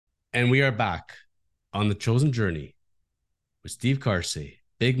And we are back on the chosen journey with Steve Carsey,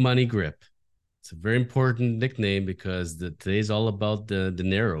 Big Money Grip. It's a very important nickname because today's all about the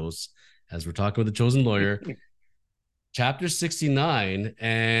dineros, as we're talking with the chosen lawyer. Chapter 69.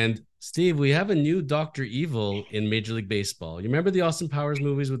 And Steve, we have a new Dr. Evil in Major League Baseball. You remember the Austin Powers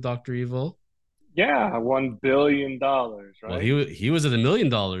movies with Dr. Evil? Yeah, $1 billion, Well, right? he was at $1 million,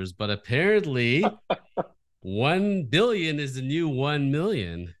 but apparently 1 billion is the new 1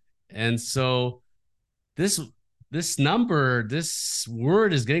 million. And so this this number, this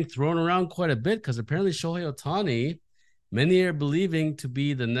word is getting thrown around quite a bit because apparently Shohei Ohtani, many are believing to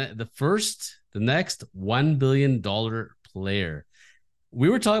be the next $1 billion player. We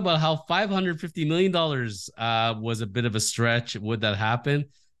were talking about how $550 million was a bit of a stretch. Would that happen?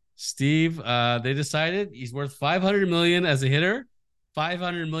 Steve, they decided he's worth 500 million as a hitter,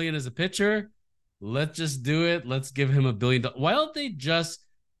 500 million as a pitcher. Let's just do it. Let's give him $1 billion. Why don't they just,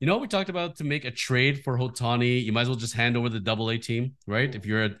 we talked about to make a trade for Hotani. You might as well just hand over the AA team, right? If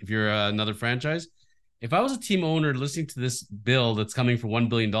you're another franchise. If I was a team owner listening to this bill that's coming for $1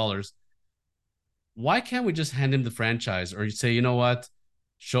 billion, why can't we just hand him the franchise? Or you say, you know what,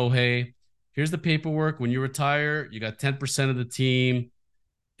 Shohei, here's the paperwork. When you retire, you got 10% of the team.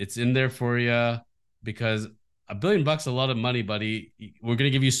 It's in there for you because $1 billion, a lot of money, buddy. We're going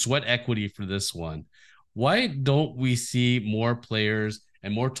to give you sweat equity for this one. Why don't we see more players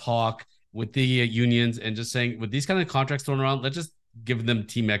and more talk with the unions and just saying, with these kind of contracts thrown around, let's just give them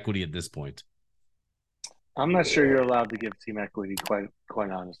team equity at this point? I'm not sure you're allowed to give team equity, quite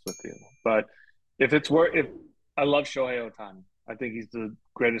honest with you. But if I love Shohei Ohtani. I think he's the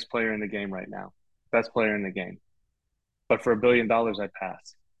greatest player in the game right now. Best player in the game. But for $1 billion, I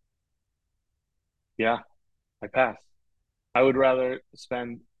pass. Yeah, I pass. I would rather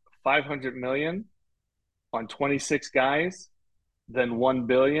spend 500 million on 26 guys than 1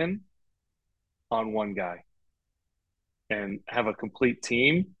 billion on one guy and have a complete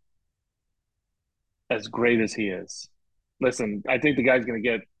team as great as he is. Listen, I think the guy's going to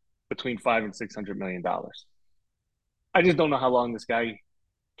get between 5 and $600 million. I just don't know how long this guy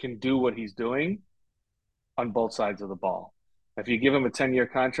can do what he's doing on both sides of the ball. If you give him a 10-year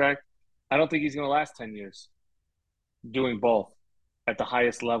contract, I don't think he's going to last 10 years doing both at the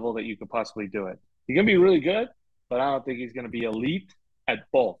highest level that you could possibly do it. He's going to be really good, but I don't think he's going to be elite at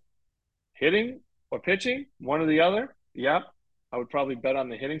both hitting or pitching, one or the other. Yep. I would probably bet on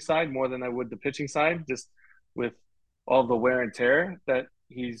the hitting side more than I would the pitching side, just with all the wear and tear that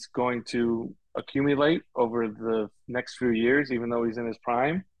he's going to accumulate over the next few years, even though he's in his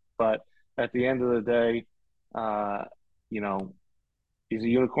prime. But at the end of the day, uh, you know, he's a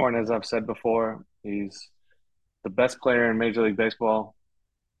unicorn, as I've said before. He's the best player in Major League Baseball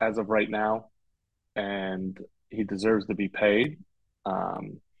as of right now, and he deserves to be paid.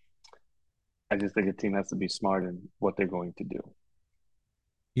 Um, I just think a team has to be smart in what they're going to do.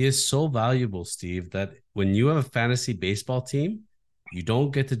 He is so valuable, Steve, that when you have a fantasy baseball team, you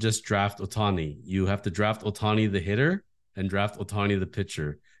don't get to just draft Ohtani. You have to draft Ohtani the hitter and draft Ohtani the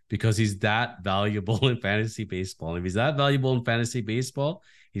pitcher because he's that valuable in fantasy baseball. And if he's that valuable in fantasy baseball,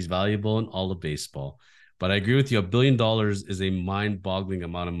 he's valuable in all of baseball. But I agree with you. $1 billion is a mind-boggling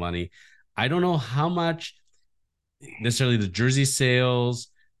amount of money. I don't know how much necessarily the jersey sales,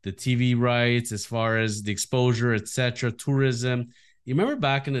 the TV rights, as far as the exposure, etc., tourism. You remember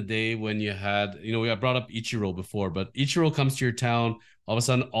back in the day when you had, we brought up Ichiro before, but Ichiro comes to your town. All of a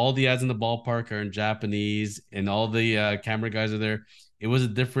sudden, all the ads in the ballpark are in Japanese, and all the camera guys are there. It was a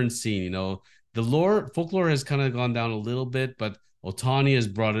different scene. The folklore has kind of gone down a little bit, but Ohtani has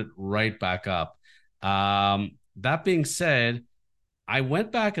brought it right back up. That being said, I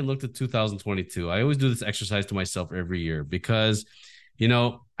went back and looked at 2022. I always do this exercise to myself every year because,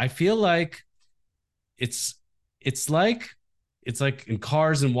 I feel like it's it's like it's like in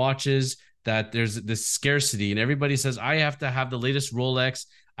cars and watches that there's this scarcity and everybody says I have to have the latest Rolex.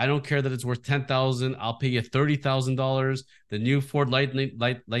 I don't care that it's worth 10,000. I'll pay you $30,000. The new Ford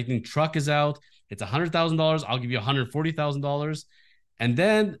Lightning truck is out. It's $100,000. I'll give you $140,000. And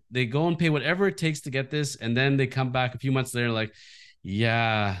then they go and pay whatever it takes to get this. And then they come back a few months later, like,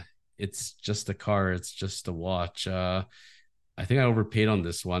 yeah, it's just a car. It's just a watch. I think I overpaid on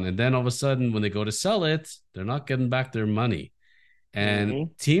this one. And then all of a sudden, when they go to sell it, they're not getting back their money. And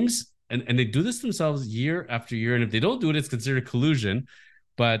Mm-hmm. teams, and they do this themselves year after year. And if they don't do it, it's considered collusion.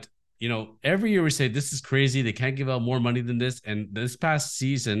 But, every year we say, this is crazy. They can't give out more money than this. And this past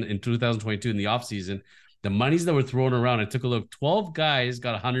season in 2022, in the off season, the monies that were thrown around, I took a look, 12 guys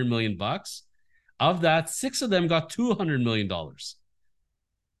got 100 million bucks. Of that, six of them got $200 million.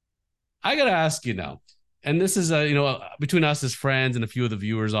 I got to ask you now, and this is between us as friends and a few of the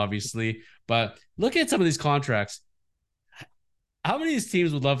viewers, obviously. But look at some of these contracts. How many of these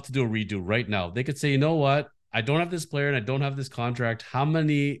teams would love to do a redo right now? They could say, you know what? I don't have this player and I don't have this contract. How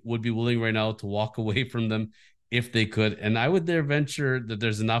many would be willing right now to walk away from them if they could? And I would there venture that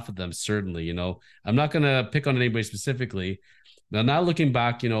there's enough of them, certainly. I'm not going to pick on anybody specifically. Now looking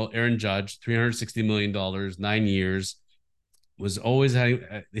back, Aaron Judge, $360 million, 9 years, was always having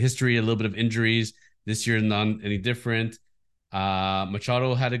a history, a little bit of injuries. This year, not any different.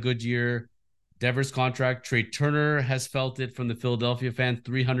 Machado had a good year. Devers contract. Trey Turner has felt it from the Philadelphia fans.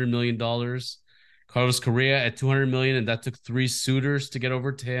 $300 million. Carlos Correa at $200 million, and that took three suitors to get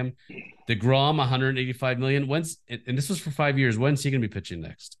over to him. DeGrom, $185 million. And this was for 5 years. When's he going to be pitching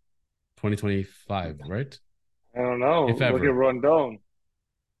next? 2025, right? I don't know. If Look at ever. Rondon.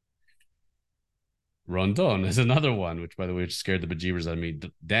 Rondon is another one, which, by the way, scared the bejeebers out of me.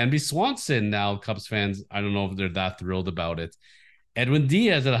 Danby Swanson, now Cubs fans, I don't know if they're that thrilled about it. Edwin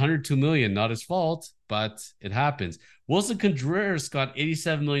Diaz at $102 million, not his fault, but it happens. Wilson Contreras got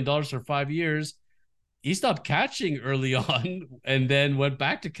 $87 million for 5 years. He stopped catching early on and then went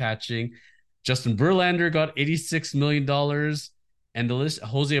back to catching. Justin Verlander got $86 million, and the list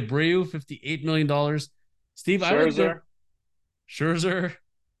Jose Abreu $58 million. Steve, I would Scherzer, there. Scherzer.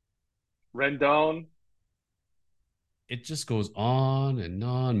 Rendon. It just goes on and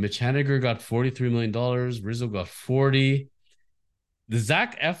on. Mitch Haniger got $43 million. Rizzo got 40. The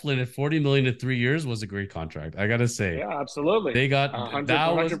Zach Eflin at 40 million in 3 years was a great contract. I gotta say, Yeah, absolutely. they got A hundred, that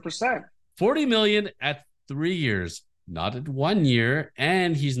a was hundred percent. 40 million at 3 years, not at 1 year,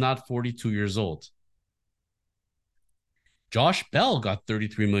 and he's not 42 years old. Josh Bell got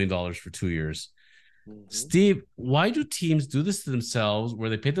 $33 million for 2 years. Mm-hmm. Steve, why do teams do this to themselves where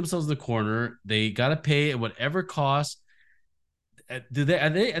they paint themselves in the corner? They got to pay at whatever cost. Are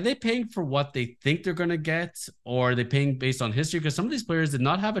they paying for what they think they're going to get, or are they paying based on history? Because some of these players did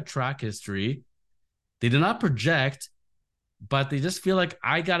not have a track history. They did not project, but they just feel like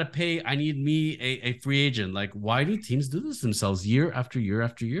I got to pay. I need me a free agent. Like, why do teams do this themselves year after year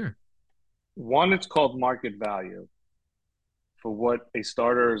after year? One, it's called market value for what a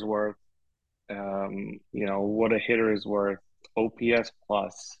starter is worth. What a hitter is worth. OPS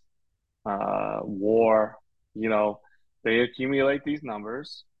plus, WAR. You know, they accumulate these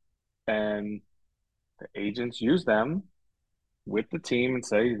numbers, and the agents use them with the team and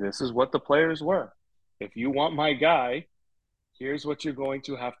say, "This is what the player is worth. If you want my guy, here's what you're going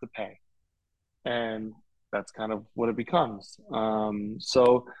to have to pay." And that's kind of what it becomes.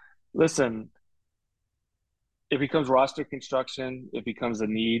 So, listen, it becomes roster construction. It becomes a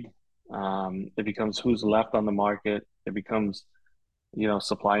need. It becomes who's left on the market. It becomes,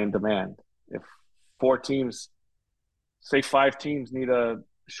 supply and demand. If four teams, say five teams, need a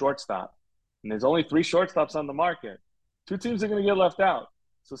shortstop, and there's only three shortstops on the market, two teams are going to get left out.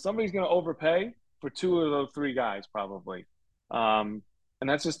 So somebody's going to overpay for two of those three guys, probably. And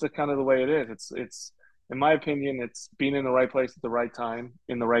that's just the kind of the way it is. It's in my opinion, it's being in the right place at the right time,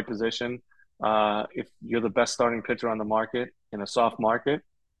 in the right position. If you're the best starting pitcher on the market in a soft market,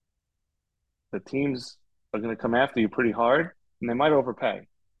 the teams are going to come after you pretty hard, and they might overpay.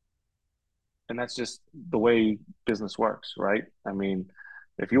 And that's just the way business works, right? I mean,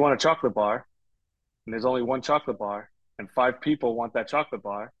 if you want a chocolate bar and there's only one chocolate bar and five people want that chocolate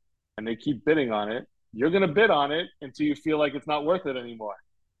bar and they keep bidding on it, you're going to bid on it until you feel like it's not worth it anymore.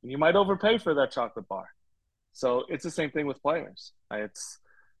 And you might overpay for that chocolate bar. So it's the same thing with players. It's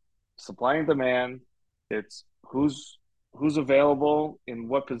supply and demand. It's who's available in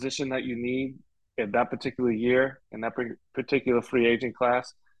what position that you need in that particular year, in that particular free agent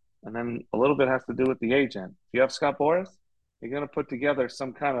class. And then a little bit has to do with the agent. If you have Scott Boras, you're going to put together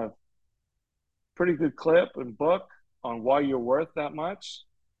some kind of pretty good clip and book on why you're worth that much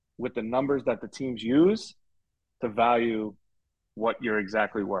with the numbers that the teams use to value what you're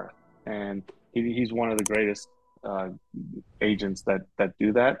exactly worth. And he's one of the greatest agents that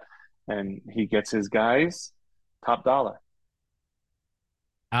do that. And he gets his guys top dollar.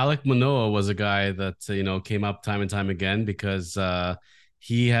 Alek Manoah was a guy that came up time and time again because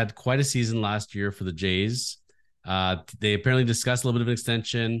he had quite a season last year for the Jays. They apparently discussed a little bit of an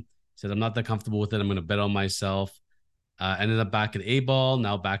extension. He said, "I'm not that comfortable with it. I'm going to bet on myself." Ended up back at A-ball,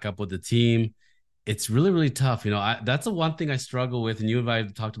 now back up with the team. It's really, really tough. That's the one thing I struggle with, and you and I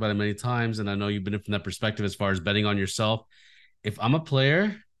have talked about it many times, and I know you've been from that perspective as far as betting on yourself. If I'm a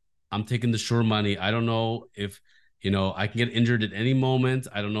player, I'm taking the sure money. I don't know if, I can get injured at any moment.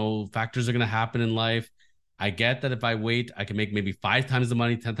 I don't know. Factors are going to happen in life. I get that if I wait, I can make maybe 5 times the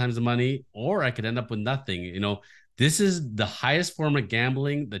money, 10 times the money, or I could end up with nothing. This is the highest form of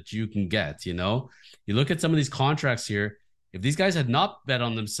gambling that you can get. You look at some of these contracts here. If these guys had not bet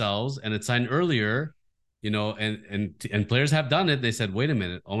on themselves and had signed earlier, and players have done it, they said, wait a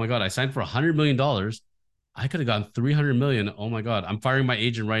minute, oh my God, I signed for $100 million. I could have gotten 300 million. Oh my God, I'm firing my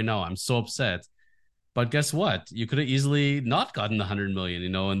agent right now. I'm so upset. But guess what? You could have easily not gotten the 100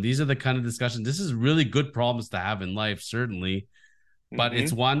 million, and these are the kind of discussions. This is really good problems to have in life, certainly. But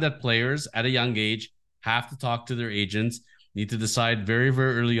it's Mm-hmm. one that players at a young age have to talk to their agents, need to decide very,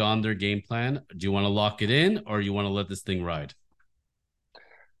 very early on their game plan. Do you want to lock it in or you want to let this thing ride?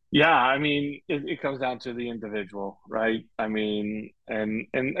 Yeah, I mean, it comes down to the individual, right? I mean, and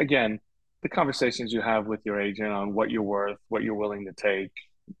again, the conversations you have with your agent on what you're worth, what you're willing to take.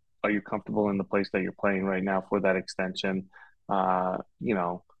 Are you comfortable in the place that you're playing right now for that extension? You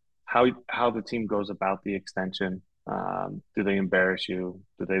know, how the team goes about the extension. Do they embarrass you?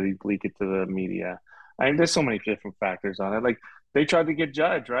 Do they leak it to the media? I mean, there's so many different factors on it. Like they tried to get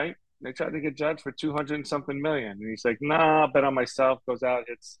Judge, right? They tried to get Judge for 200 and something million. And he's like, nah, bet on myself, goes out,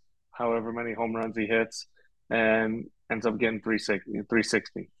 hits however many home runs he hits, and ends up getting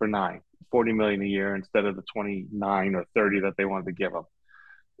 360 for 40 million a year instead of the 29 or 30 that they wanted to give him.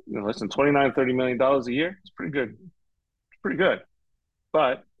 Listen, 29, $30 million a year, it's pretty good. It's pretty good.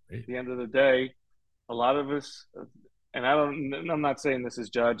 But at Right? the end of the day, a lot of us, and I'm not saying this is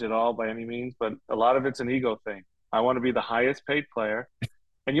Judge at all by any means, but a lot of it's an ego thing. I want to be the highest paid player.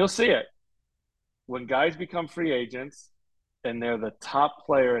 And you'll see it when guys become free agents and they're the top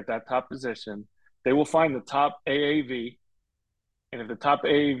player at that top position, they will find the top AAV. And if the top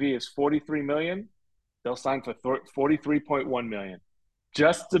AAV is 43 million, they'll sign for 43.1 million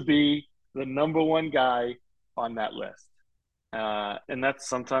just to be the number one guy on that list. And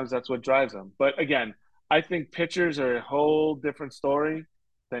that's what drives them. But again, I think pitchers are a whole different story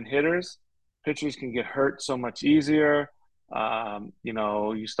than hitters. Pitchers can get hurt so much easier.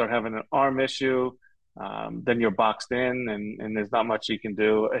 You start having an arm issue, then you're boxed in, and there's not much you can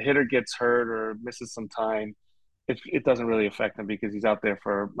do. A hitter gets hurt or misses some time, it doesn't really affect him because he's out there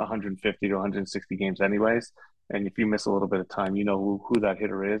for 150 to 160 games anyways. And if you miss a little bit of time, you know who that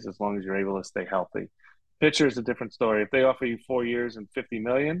hitter is as long as you're able to stay healthy. Pitcher is a different story. If they offer you 4 years and 50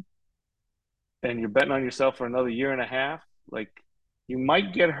 million and you're betting on yourself for another year and a half, like you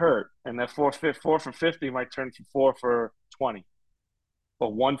might get hurt and that four for 50 might turn from 4 for 20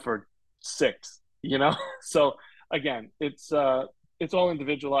 or 1 for 6. So again, it's all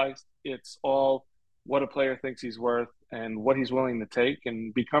individualized. It's all what a player thinks he's worth and what he's willing to take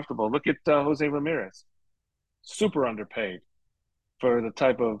and be comfortable. Look at Jose Ramirez, super underpaid for the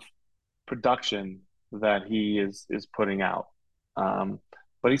type of production that he is putting out. Um,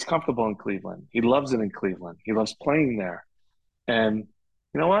 but he's comfortable in Cleveland. He loves it in Cleveland. He loves playing there. And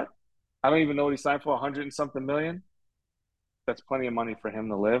you know what? I don't even know what he signed for, 100 and something million. That's plenty of money for him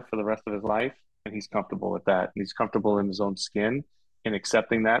to live for the rest of his life, and he's comfortable with that. And he's comfortable in his own skin in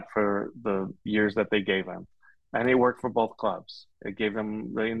accepting that for the years that they gave him. And it worked for both clubs. It gave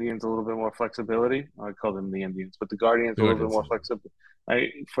them the Indians a little bit more flexibility. I call them the Indians, but the Guardians a The little bit Guardians. more flexible.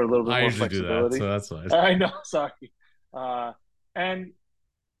 For a little bit I more usually do that, flexibility. so that's why. I know, sorry. And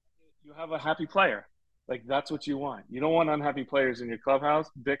you have a happy player. Like that's what you want. You don't want unhappy players in your clubhouse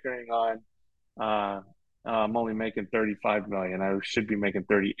bickering on uh, I'm only making 35 million. I should be making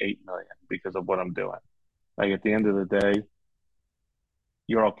 38 million because of what I'm doing. Like at the end of the day,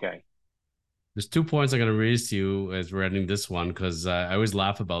 you're okay. There's 2 points I'm going to raise to you as we're ending this one because I always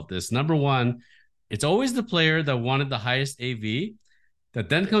laugh about this. Number one, it's always the player that wanted the highest AV that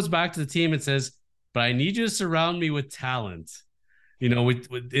then comes back to the team and says, but I need you to surround me with talent.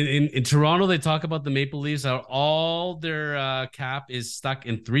 In Toronto, they talk about the Maple Leafs, how all their cap is stuck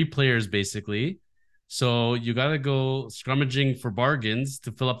in three players, basically. So you got to go scrummaging for bargains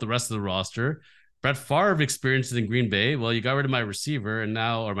to fill up the rest of the roster. Brett Favre experienced it in Green Bay. Well, you got rid of my receiver and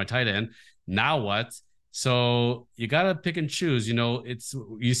now, or my tight end. Now what? So you got to pick and choose.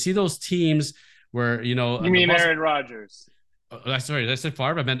 You see those teams where, You the mean Boston. Aaron Rodgers? Sorry, did I say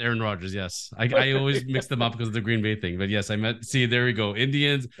Favre? I meant Aaron Rodgers. Yes, I always mix them up because of the Green Bay thing. But yes, I meant. See, there we go.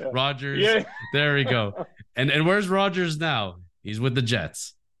 Indians, Rodgers. Yeah. There we go. And where's Rodgers now? He's with the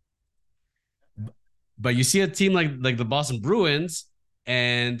Jets. But you see a team like the Boston Bruins,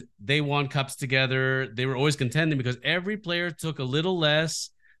 and they won cups together. They were always contending because every player took a little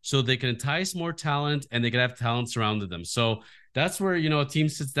less, so they can entice more talent and they can have talent surrounded them. So that's where a team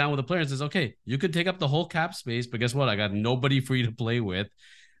sits down with a player and says, "Okay, you could take up the whole cap space, but guess what? I got nobody for you to play with."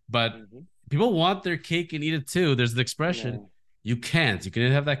 But Mm-hmm. people want their cake and eat it too. There's the Yeah. expression, you can't. You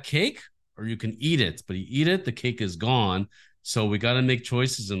can have that cake or you can eat it, but you eat it, the cake is gone. So we got to make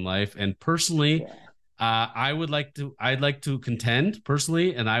choices in life. And personally, Yeah. I'd like to contend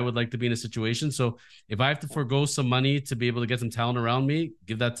personally, and I would like to be in a situation. So if I have to forego some money to be able to get some talent around me,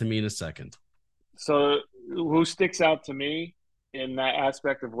 give that to me in a second. So who sticks out to me in that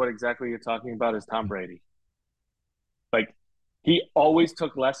aspect of what exactly you're talking about is Tom Brady. Like he always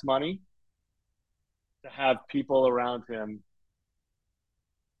took less money to have people around him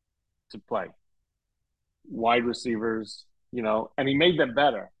to play. Wide receivers, and he made them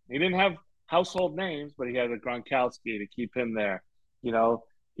better. He didn't have household names, but he had a Gronkowski to keep him there. You know,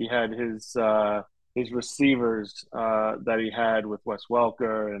 he had his receivers that he had with Wes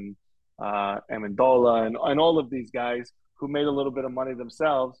Welker and Amendola and all of these guys who made a little bit of money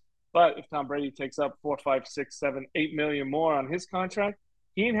themselves. But if Tom Brady takes up 4, 5, 6, 7, 8 million more on his contract,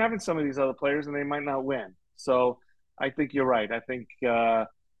 he ain't having some of these other players, and they might not win. So I think you're right. I think the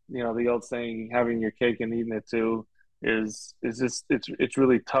old saying, having your cake and eating it too, is just it's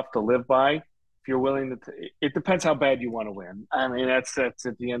really tough to live by. If you're willing to, it depends how bad you want to win. I mean, that's at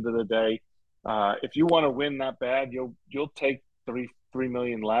the end of the day. If you want to win that bad, you'll take three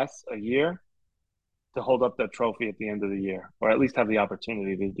million less a year to hold up that trophy at the end of the year, or at least have the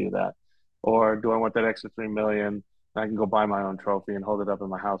opportunity to do that. Or do I want that extra 3 million? I can go buy my own trophy and hold it up in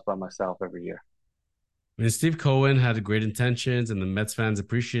my house by myself every year. I mean, Steve Cohen had great intentions, and the Mets fans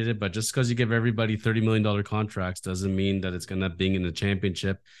appreciate it. But just because you give everybody $30 million contracts doesn't mean that it's going to be in the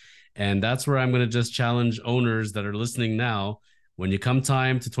championship. And that's where I'm going to just challenge owners that are listening now. When you come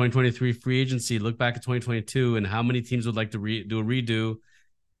time to 2023 free agency, look back at 2022 and how many teams would like to do a redo.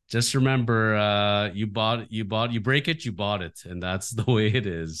 Just remember, you break it, you bought it, and that's the way it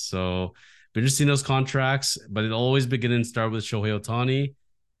is. So, been interesting those contracts, but it always begin and start with Shohei Ohtani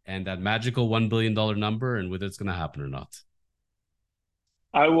and that magical $1 billion number, and whether it's going to happen or not.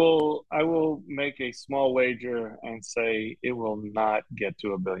 I will make a small wager and say it will not get to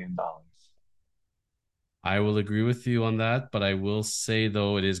 $1 billion. I will agree with you on that, but I will say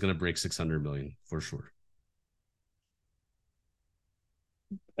though it is going to break 600 million for sure.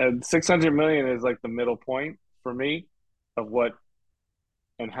 And 600 million is like the middle point for me of what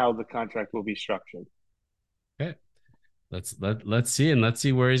and how the contract will be structured. Okay, let's see, and let's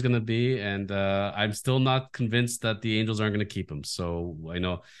see where he's going to be. And I'm still not convinced that the Angels aren't going to keep him. So I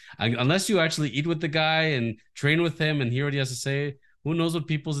know, unless you actually eat with the guy and train with him and hear what he has to say, who knows what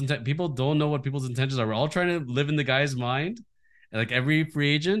people's intent? People don't know what people's intentions are. We're all trying to live in the guy's mind, like every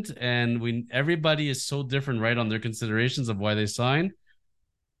free agent, and we everybody is so different, right, on their considerations of why they sign.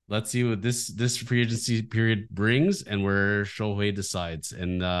 Let's see what this free agency period brings and where Shohei decides.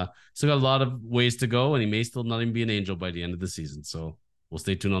 And still got a lot of ways to go, and he may still not even be an Angel by the end of the season. So we'll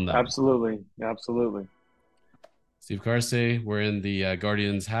stay tuned on that one. Absolutely, absolutely. Steve Carsey, wearing the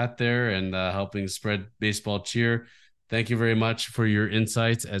Guardians hat there and helping spread baseball cheer. Thank you very much for your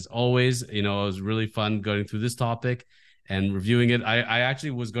insights. As always, it was really fun going through this topic and reviewing it. I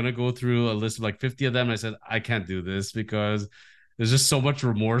actually was going to go through a list of like 50 of them. I said, I can't do this because there's just so much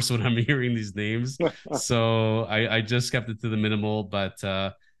remorse when I'm hearing these names. So I just kept it to the minimal, but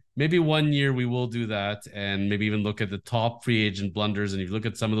maybe one year we will do that and maybe even look at the top free agent blunders. And if you look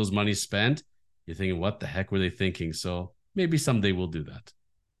at some of those money spent, you're thinking, what the heck were they thinking? So maybe someday we'll do that.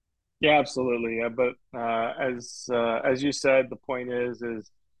 Yeah, absolutely. Yeah, but as you said, the point is the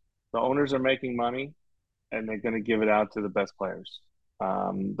owners are making money and they're going to give it out to the best players.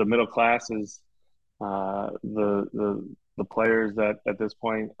 The middle class is the players that at this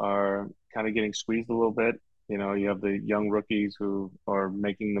point are kind of getting squeezed a little bit. You have the young rookies who are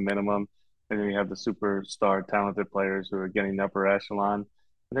making the minimum, and then you have the superstar talented players who are getting the upper echelon.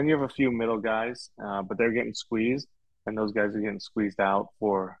 And then you have a few middle guys, but they're getting squeezed, and those guys are getting squeezed out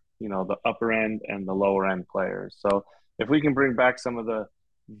for the upper end and the lower end players. So if we can bring back some of the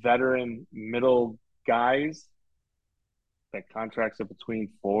veteran middle guys that contracts are between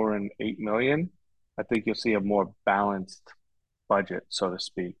 4 and 8 million, I think you'll see a more balanced budget, so to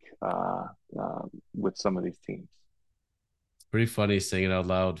speak, with some of these teams. Pretty funny saying it out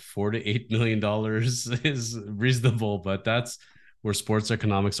loud. $4 to $8 million is reasonable, but that's where sports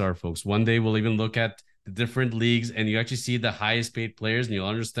economics are, folks. One day we'll even look at the different leagues and you actually see the highest paid players and you'll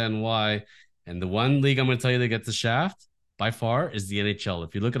understand why. And the one league I'm going to tell you that gets the shaft by far is the NHL.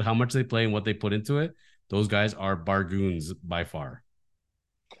 If you look at how much they play and what they put into it, those guys are bargoons by far.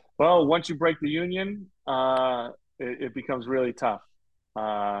 Well, once you break the union, it becomes really tough.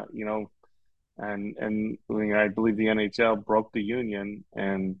 I believe the NHL broke the union,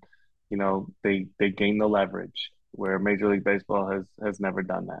 and they gained the leverage where Major League Baseball has never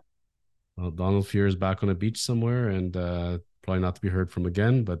done that. Well, Donald Fear is back on a beach somewhere and probably not to be heard from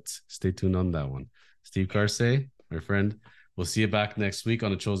again, but stay tuned on that one. Steve Carsey, my friend, We'll see you back next week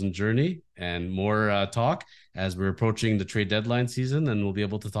on a chosen journey and more talk as we're approaching the trade deadline season, and we'll be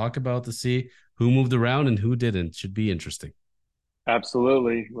able to talk about to see who moved around and who didn't. Should be interesting.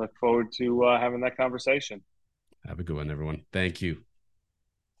 Absolutely. Look forward to having that conversation. Have a good one, everyone. Thank you.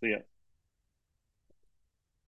 See ya.